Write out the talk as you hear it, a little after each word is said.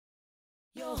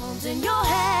Your home's in your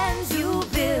hands, you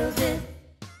build it.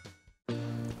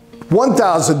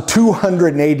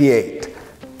 1,288.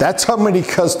 That's how many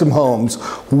custom homes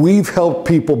we've helped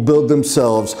people build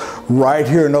themselves right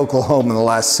here in Oklahoma in the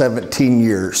last 17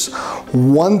 years.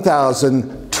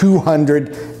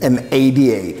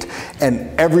 1,288. And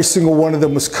every single one of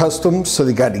them was custom, so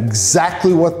they got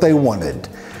exactly what they wanted.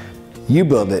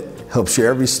 UBuildIt helps you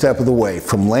every step of the way,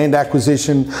 from land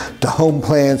acquisition to home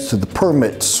plans to the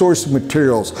permits, sourcing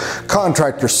materials,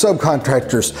 contractors,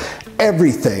 subcontractors,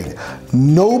 everything.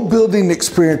 No building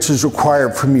experience is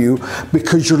required from you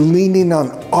because you're leaning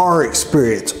on our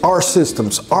experience, our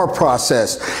systems, our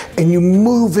process, and you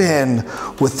move in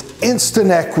with instant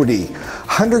equity.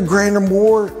 100 grand or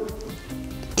more,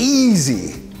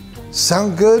 easy.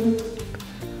 Sound good?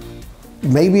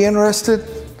 Maybe interested?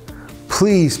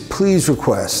 Please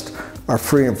request our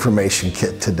free information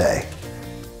kit today.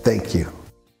 Thank you.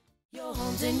 Your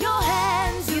home's in your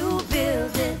hands,